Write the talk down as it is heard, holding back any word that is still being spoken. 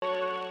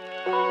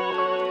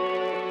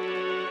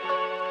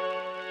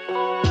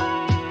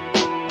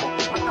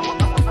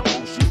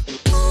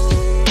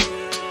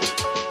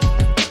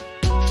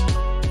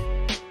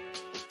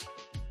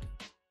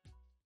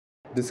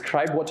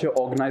Describe what your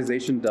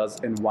organization does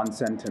in one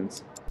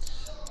sentence.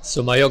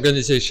 So my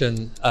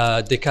organization,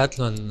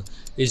 Decathlon,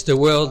 is the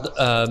world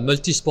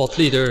multi-sport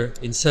leader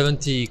in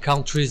 70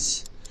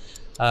 countries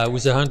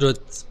with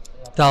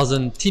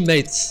 100,000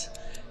 teammates,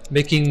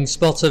 making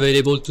sports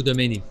available to the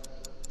many.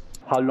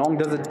 How long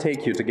does it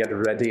take you to get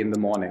ready in the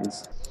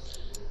mornings?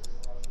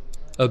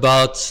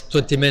 About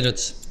 20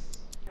 minutes.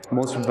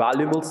 Most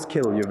valuable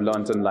skill you've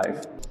learned in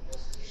life?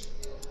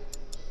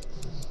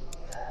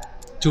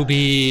 To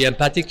be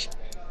empathic.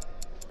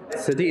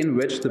 City in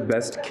which the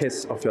best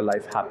kiss of your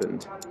life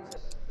happened?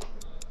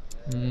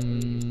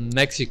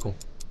 Mexico.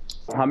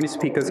 How many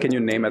speakers can you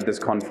name at this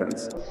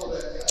conference?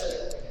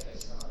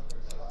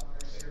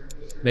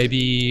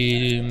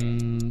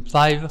 Maybe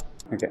 5.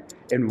 Okay.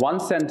 In one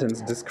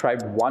sentence,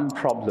 describe one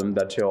problem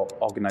that your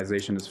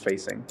organization is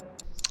facing.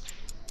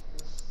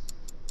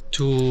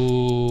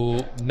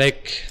 To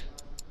make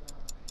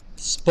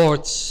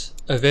sports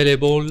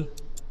available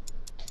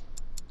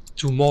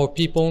to more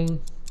people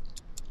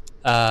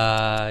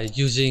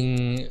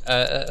using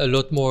a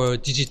lot more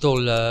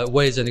digital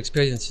ways and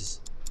experiences.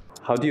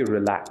 How do you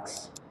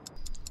relax?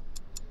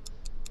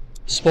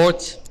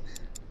 Sport,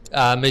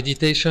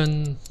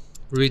 meditation,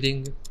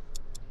 reading.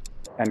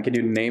 And can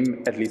you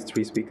name at least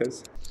 3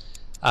 speakers?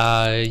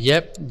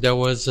 Yep, there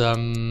was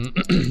Claire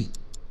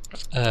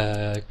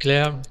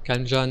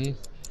Kanjan.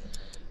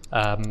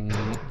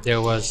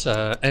 There was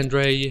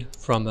Andre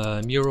from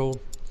Miro.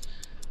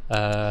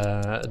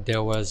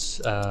 There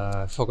was,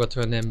 forgot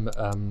her name,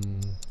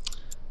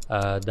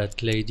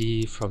 that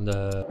lady from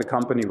the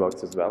company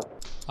works as well.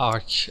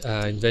 ARC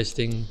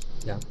investing.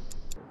 Yeah.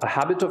 A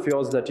habit of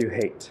yours that you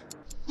hate?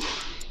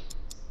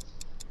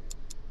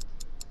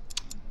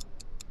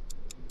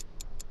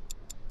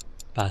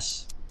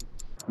 Pass.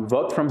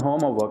 Work from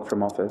home or work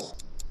from office?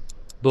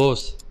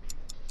 Both.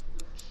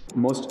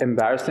 Most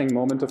embarrassing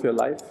moment of your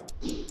life?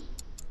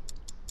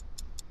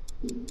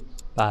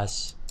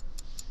 Pass.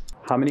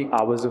 How many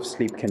hours of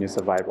sleep can you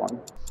survive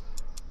on?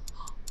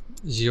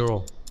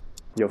 0.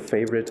 Your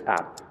favorite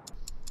app?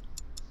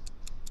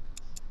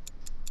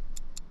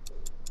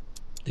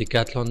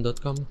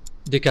 Decathlon.com.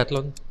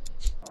 Decathlon.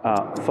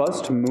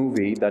 First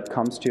movie that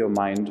comes to your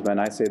mind when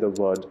I say the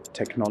word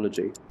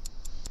technology?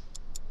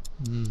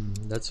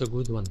 That's a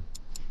good one.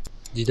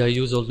 Did I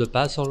use all the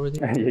pass already?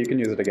 You can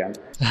use it again.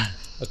 Okay.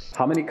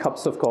 How many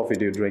cups of coffee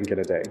do you drink in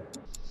a day?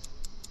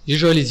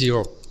 Usually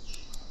 0.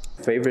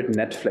 Favorite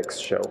Netflix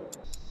show?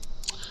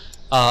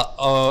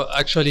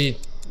 Actually,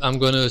 I'm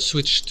gonna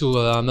switch to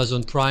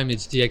Amazon Prime.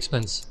 It's The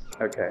Expanse.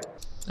 Okay.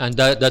 And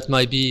that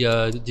might be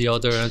the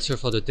other answer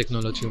for the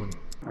technology one.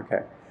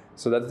 Okay.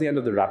 So that's the end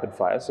of the rapid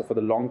fire. So for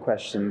the long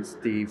questions,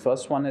 the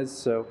first one is,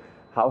 so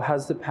how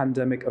has the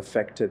pandemic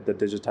affected the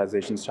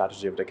digitization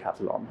strategy of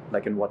Decathlon?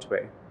 Like in what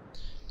way?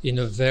 In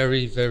a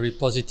very, very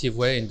positive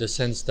way, in the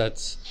sense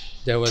that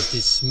there was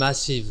this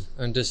massive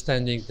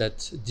understanding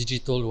that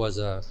digital was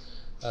a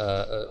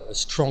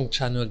strong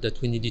channel that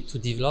we needed to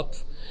develop.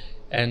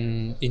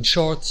 And in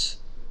short,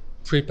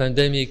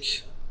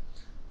 pre-pandemic,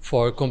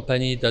 for a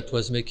company that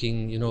was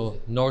making,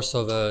 north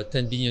of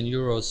 10 billion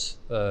euros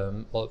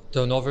of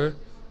turnover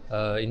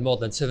in more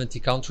than 70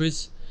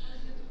 countries,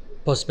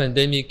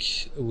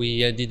 post-pandemic,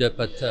 we ended up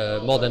at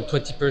more than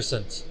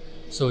 20%.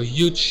 So a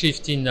huge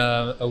shift in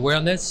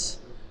awareness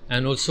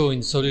and also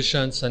in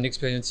solutions and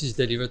experiences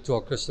delivered to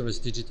our customers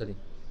digitally.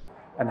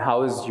 And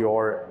how is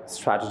your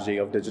strategy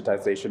of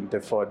digitization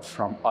differed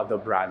from other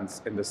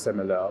brands in the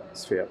similar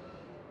sphere?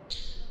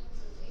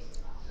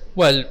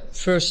 Well,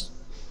 first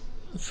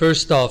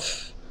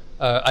off,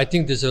 I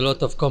think there's a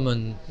lot of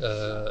common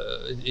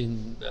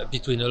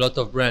between a lot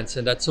of brands,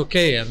 and that's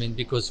okay. I mean,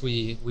 because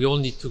we all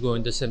need to go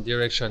in the same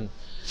direction.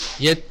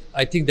 Yet,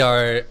 I think there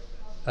are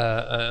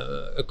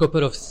a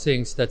couple of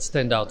things that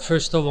stand out.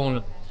 First of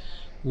all,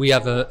 we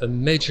have a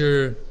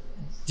major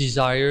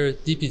desire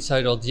deep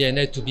inside our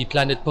DNA to be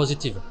planet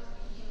positive.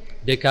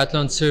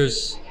 Decathlon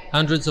serves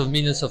hundreds of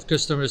millions of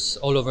customers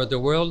all over the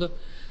world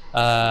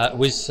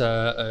with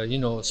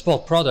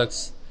sport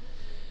products.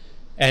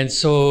 And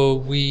so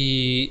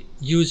we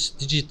use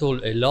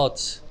digital a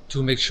lot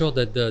to make sure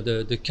that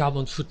the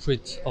carbon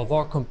footprint of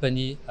our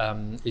company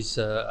is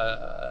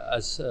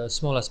as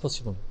small as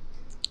possible.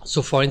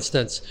 So for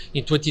instance,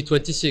 in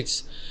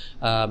 2026,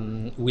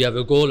 we have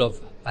a goal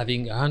of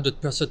having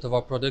 100% of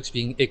our products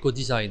being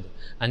eco-designed.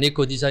 And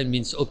eco-design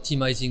means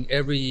optimizing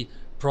every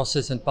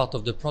process and part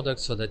of the product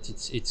so that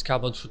its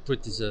carbon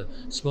footprint is the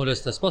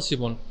smallest as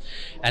possible.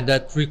 And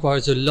that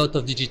requires a lot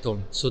of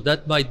digital. So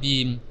that might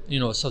be,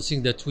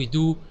 something that we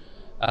do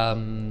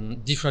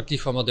differently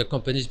from other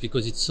companies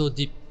because it's so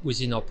deep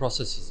within our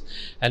processes.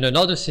 And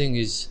another thing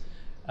is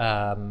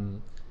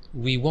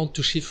we want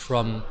to shift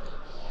from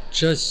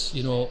just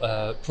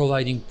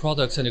providing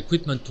products and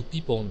equipment to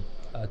people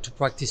to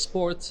practice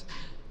sports,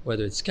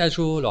 whether it's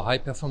casual or high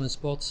performance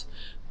sports,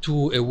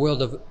 to a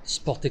world of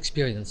sport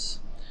experience.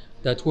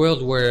 That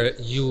world where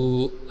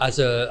you, as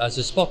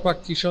a sport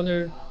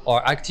practitioner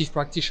or active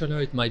practitioner,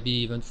 it might be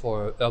even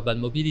for urban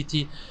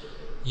mobility,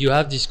 you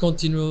have this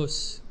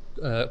continuous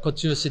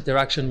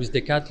interaction with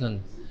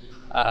Decathlon,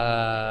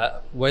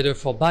 whether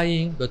for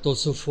buying, but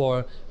also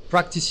for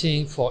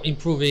practicing, for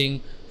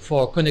improving,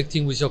 for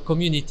connecting with your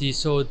community.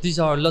 So these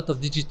are a lot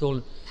of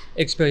digital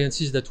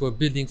experiences that we're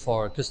building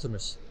for our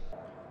customers.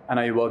 And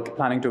are you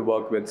planning to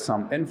work with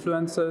some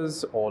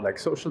influencers or like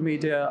social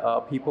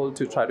media people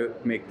to try to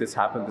make this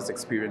happen, this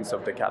experience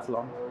of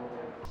Decathlon?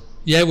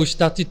 Yeah, we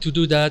started to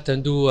do that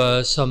and do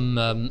some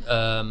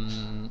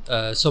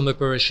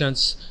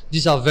operations.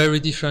 These are very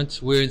different.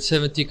 We're in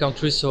 70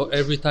 countries, so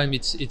every time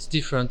it's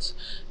different.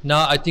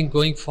 Now, I think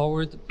going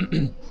forward,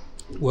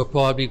 we're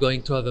probably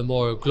going to have a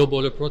more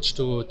global approach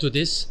to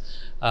this.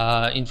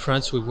 In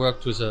France, we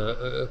worked with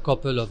a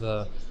couple of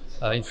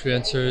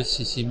influencers,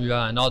 CC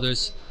Mua and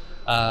others.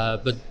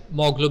 But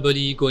more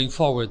globally going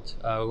forward,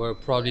 we're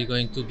probably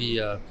going to be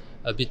a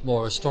bit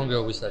more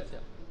stronger with that. Yeah.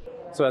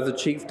 So as a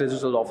chief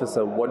digital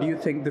officer, what do you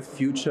think the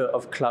future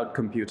of cloud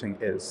computing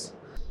is?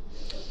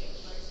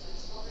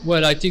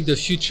 Well, I think the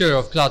future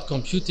of cloud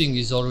computing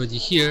is already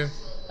here.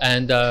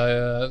 And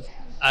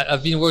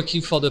I've been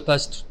working for the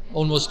past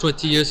almost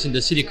 20 years in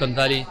the Silicon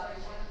Valley.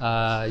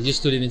 I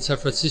used to live in San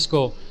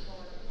Francisco.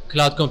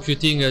 Cloud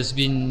computing has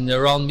been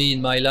around me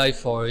in my life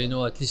for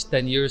at least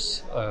 10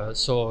 years.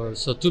 So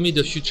to me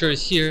the future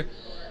is here.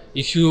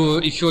 If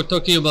you're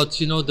talking about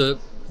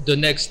the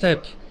next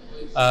step,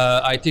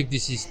 I think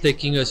this is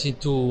taking us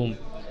into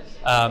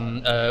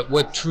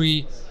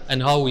Web3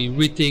 and how we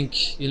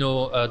rethink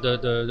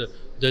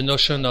the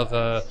notion of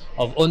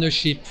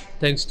ownership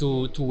thanks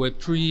to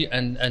Web3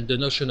 and the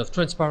notion of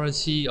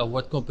transparency of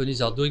what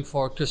companies are doing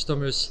for our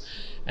customers,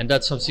 and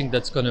that's something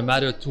that's going to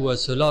matter to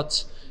us a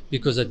lot.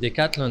 Because at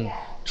Decathlon,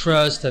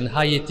 trust and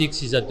high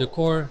ethics is at the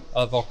core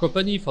of our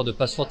company for the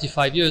past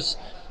 45 years.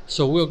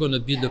 So we're going to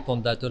build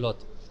upon that a lot.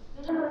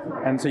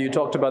 And so you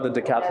talked about the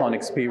Decathlon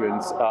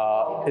experience.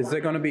 Is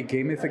there going to be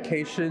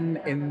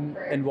gamification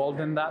involved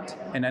in that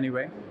in any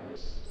way?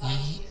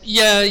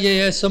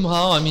 Yeah.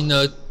 Somehow, I mean,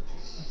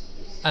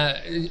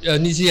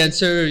 an easy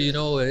answer,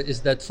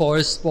 is that for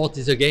us, sport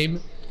is a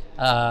game.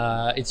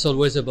 It's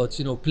always about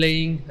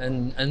playing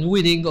and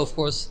winning, of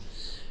course.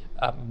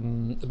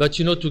 But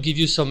to give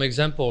you some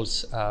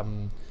examples,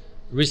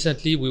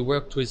 recently we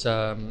worked with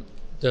the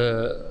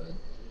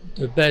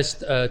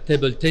best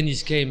table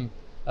tennis game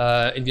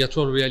in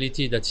virtual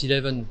reality. That's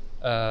 11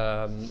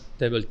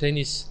 table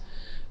tennis,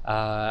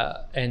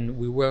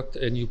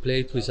 and you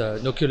played with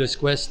an Oculus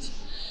Quest.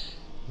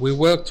 We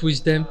worked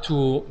with them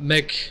to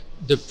make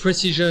the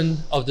precision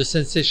of the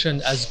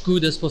sensation as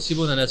good as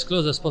possible and as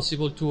close as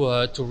possible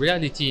to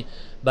reality,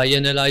 by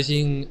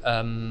analyzing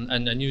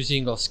and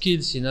using our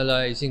skills,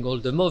 analyzing all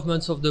the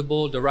movements of the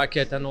ball, the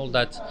racket, and all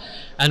that.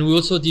 And we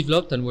also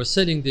developed, and we're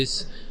selling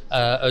this,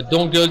 a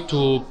dongle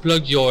to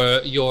plug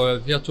your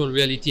virtual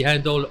reality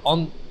handle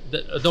on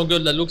a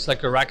dongle that looks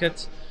like a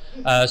racket,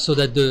 so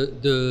that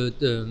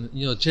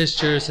the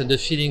gestures and the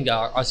feeling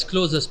are as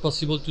close as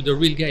possible to the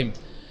real game.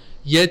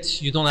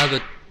 Yet you don't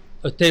have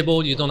a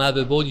table, you don't have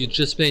a ball, you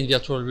just play in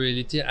virtual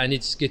reality, and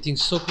it's getting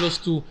so close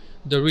to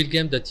the real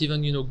game that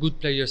even good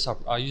players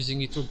are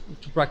using it to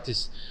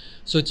practice.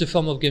 So it's a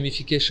form of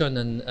gamification,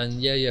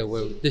 and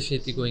we're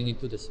definitely going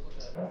into this.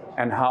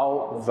 And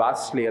how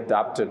vastly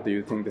adapted do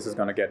you think this is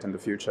going to get in the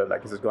future?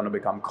 Like, is it going to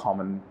become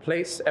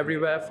commonplace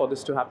everywhere for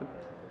this to happen?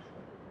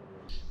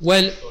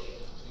 Well,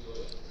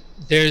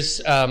 there's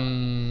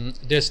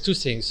two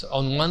things.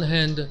 On one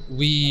hand,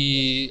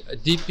 we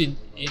deep in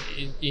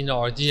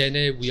our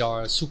DNA, we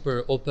are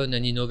super open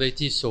and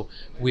innovative, so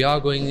we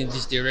are going in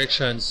these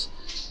directions.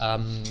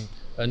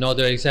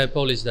 Another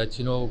example is that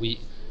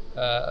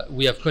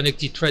we have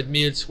connected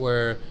treadmills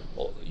where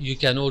you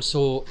can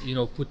also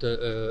put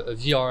a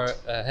VR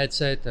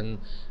headset and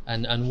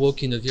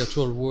walk in a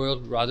virtual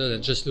world rather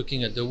than just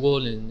looking at the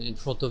wall in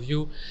front of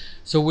you.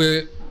 So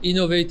we're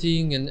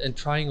innovating and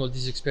trying all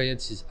these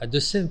experiences. At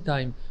the same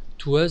time,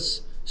 to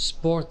us,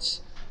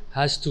 sports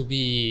has to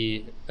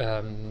be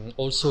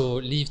also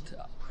lived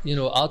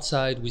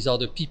outside with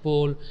other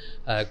people,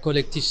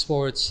 collective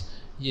sports.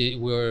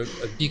 We're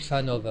a big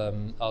fan of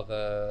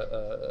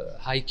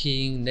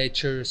hiking,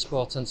 nature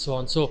sports, and so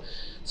on. So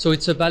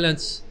it's a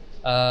balance,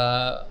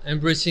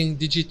 embracing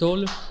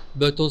digital,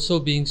 but also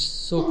being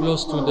so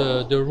close to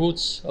the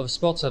roots of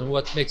sports and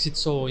what makes it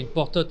so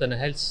important, and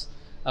health,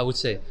 I would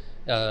say,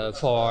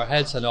 for our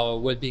health and our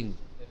well-being.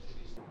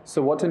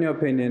 So what, in your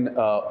opinion,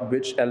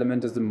 which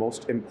element is the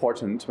most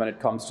important when it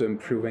comes to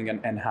improving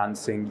and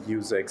enhancing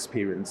user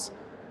experience?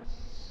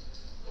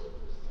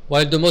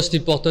 Well, the most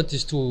important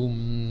is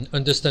to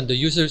understand the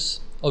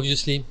users,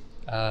 obviously.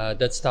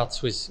 That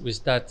starts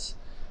with that.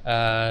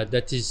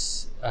 That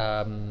is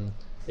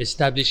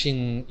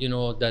establishing,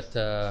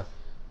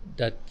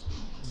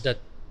 that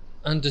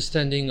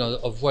understanding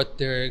of what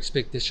their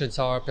expectations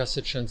are,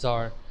 perceptions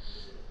are.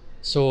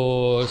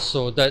 So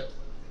that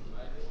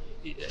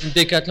in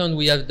Decathlon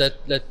we have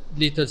that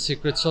little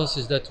secret sauce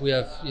is that we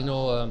have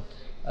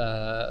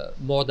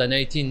more than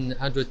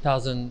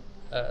 1,800,000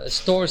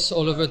 stores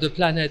all over the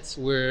planet.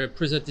 We're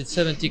present in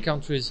 70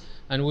 countries,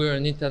 and we're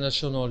an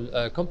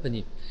international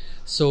company.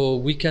 So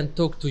we can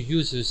talk to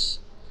users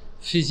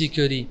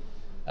physically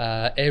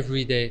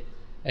every day,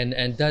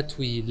 and that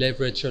we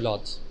leverage a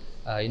lot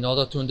in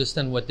order to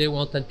understand what they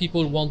want. And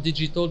people want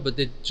digital, but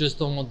they just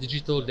don't want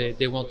digital.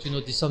 They want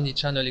this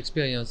omni-channel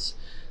experience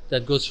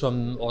that goes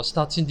from or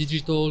starts in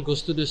digital,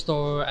 goes to the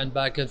store, and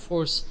back and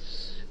forth.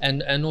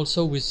 And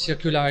also with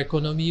circular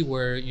economy,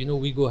 where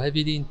we go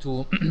heavily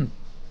into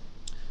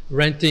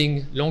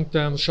renting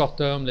long-term,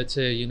 short-term. Let's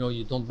say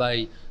you don't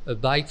buy a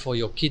bike for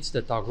your kids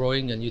that are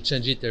growing and you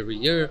change it every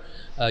year.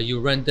 You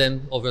rent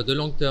them over the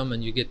long term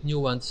and you get new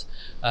ones.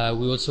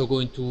 We also go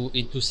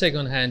into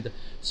second-hand.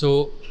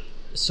 So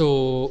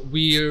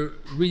we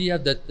really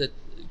have that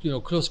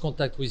close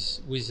contact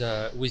with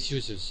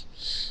users.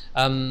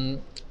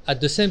 At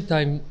the same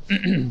time,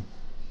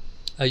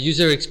 a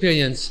user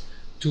experience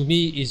to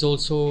me is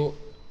also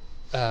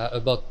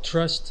about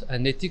trust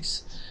and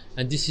ethics,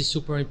 and this is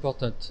super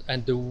important.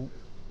 And the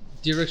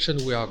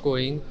direction we are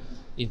going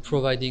in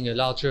providing a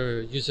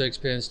larger user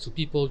experience to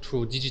people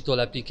through digital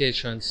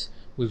applications.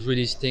 We've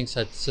released things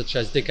such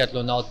as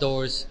Decathlon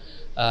Outdoors,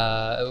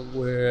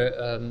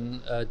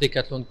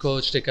 Decathlon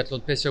Coach,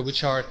 Decathlon Pacer,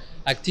 which are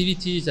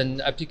activities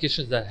and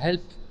applications that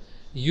help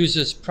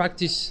users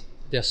practice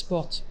their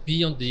sport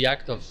beyond the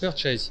act of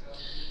purchase.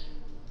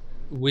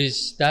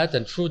 With that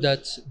and through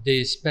that,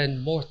 they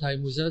spend more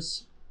time with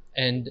us,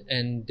 and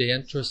they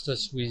entrust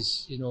us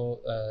with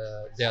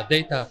their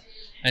data.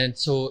 And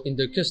so in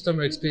the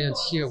customer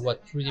experience here,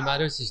 what really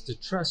matters is the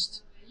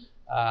trust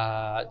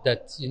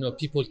that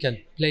people can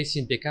place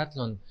in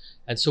Decathlon.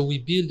 And so we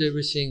build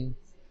everything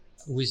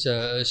with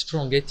a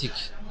strong ethic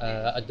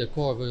at the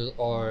core of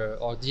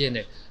our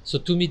DNA. So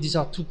to me, these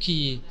are two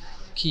key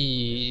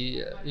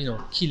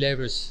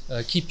levers,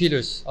 key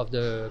pillars of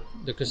the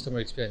customer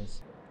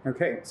experience.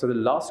 Okay, so the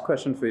last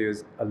question for you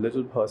is a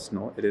little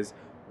personal. It is,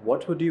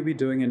 what would you be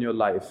doing in your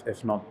life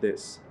if not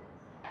this?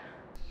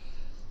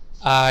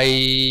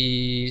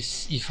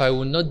 If I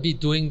would not be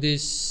doing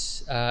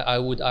this, I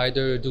would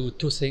either do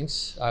two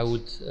things. I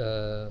would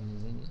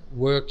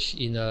work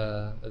in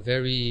a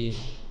very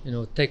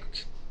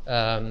tech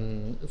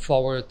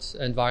forward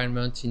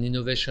environment in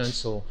innovation.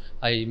 So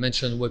I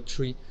mentioned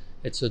Web3.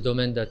 It's a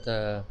domain that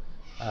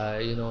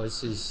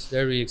is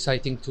very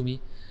exciting to me,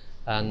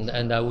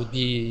 and I would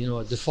be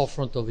at the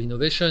forefront of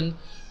innovation.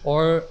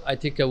 Or I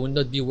think I would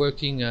not be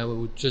working. I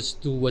would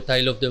just do what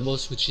I love the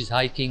most, which is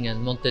hiking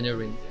and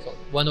mountaineering. So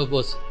one of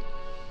both.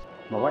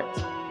 All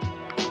right.